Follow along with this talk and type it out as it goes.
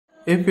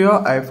If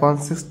your iPhone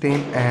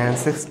 16 and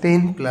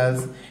 16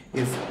 Plus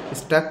is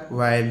stuck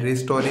while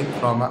restoring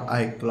from a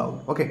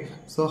iCloud. Okay,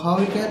 so how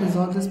we can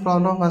resolve this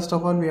problem? First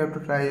of all, we have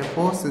to try a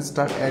force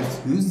system as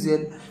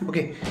usual.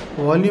 Okay,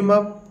 volume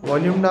up,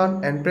 volume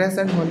down, and press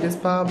and hold this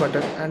power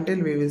button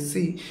until we will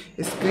see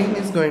screen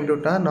is going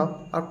to turn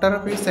off. After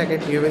a few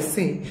seconds, you will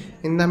see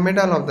in the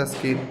middle of the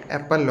screen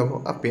Apple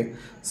logo appear.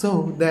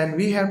 So then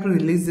we have to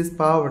release this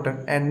power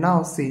button and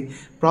now see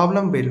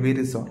problem will be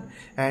resolved.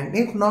 And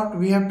if not,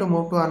 we have to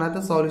move to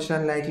another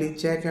solution, likely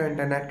check your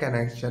internet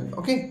connection.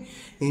 Okay,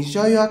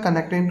 ensure you are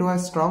connecting to a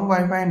strong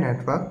Wi-Fi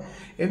network.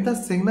 If the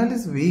signal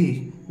is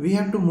weak, we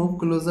have to move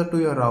closer to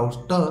your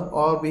router,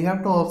 or we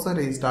have to also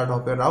restart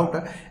off your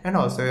router and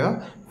also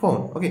your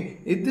phone. Okay,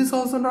 if this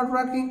also not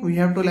working, we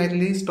have to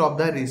likely stop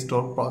the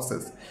restore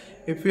process.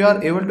 If you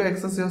are able to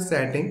access your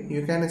setting,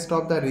 you can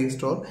stop the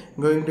restore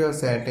going to your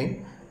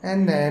setting,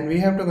 and then we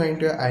have to go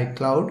into your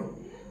iCloud.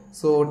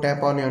 So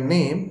tap on your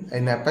name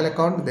in Apple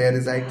account, there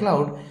is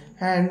iCloud,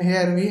 and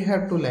here we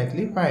have to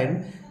likely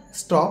find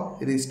stop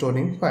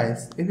restoring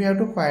files. If you have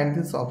to find,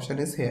 this option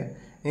is here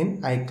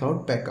in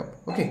iCloud backup.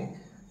 Okay,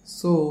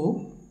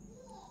 so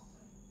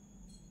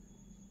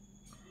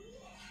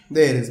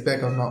there is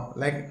backup now.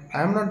 Like,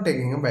 I am not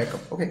taking a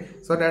backup. Okay,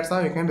 so that's how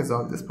you can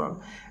resolve this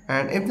problem.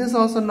 And if this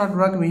also not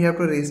work, we have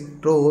to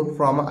restore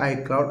from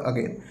iCloud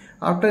again.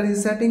 After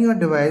resetting your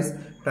device,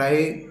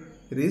 try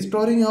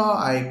restoring your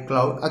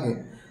iCloud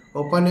again.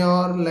 Open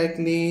your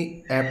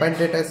likely app and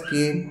data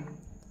screen.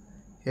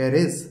 Here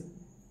is.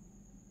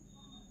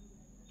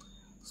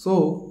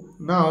 So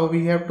now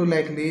we have to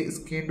likely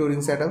screen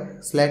during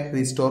setup, select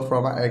restore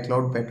from our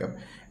iCloud backup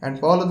and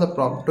follow the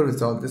prompt to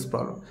resolve this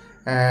problem.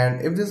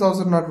 And if this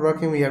also not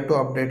working, we have to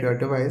update your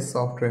device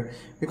software,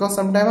 because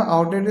sometimes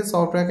outdated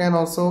software can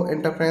also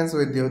interference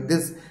with your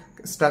this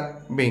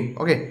stuck being.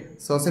 Okay,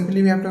 so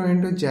simply we have to go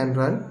into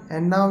general,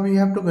 and now we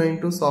have to go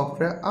into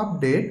software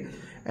update.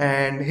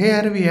 And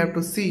here we have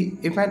to see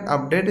if an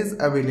update is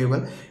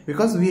available,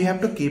 because we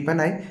have to keep an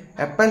eye.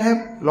 Apple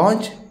have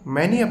launched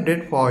many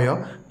updates for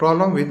your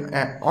problem with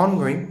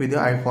ongoing with your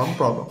iPhone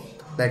problem,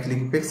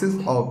 likely fixes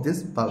of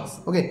these bugs.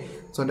 Okay,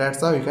 so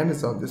that's how you can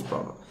resolve this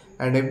problem.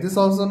 And if this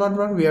also not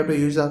work, we have to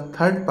use a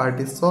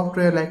third-party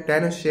software like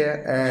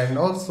TanoShare and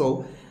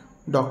also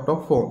Dr.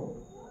 Phone.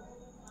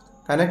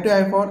 Connect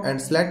your iPhone and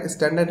select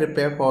standard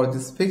repair for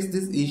this, fix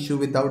this issue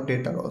without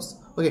data loss.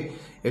 Okay,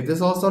 if this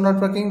also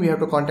not working, we have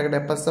to contact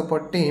Apple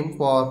support team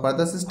for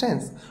further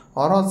assistance,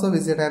 or also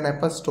visit an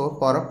Apple store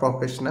for a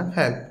professional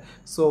help.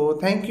 So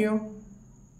thank you.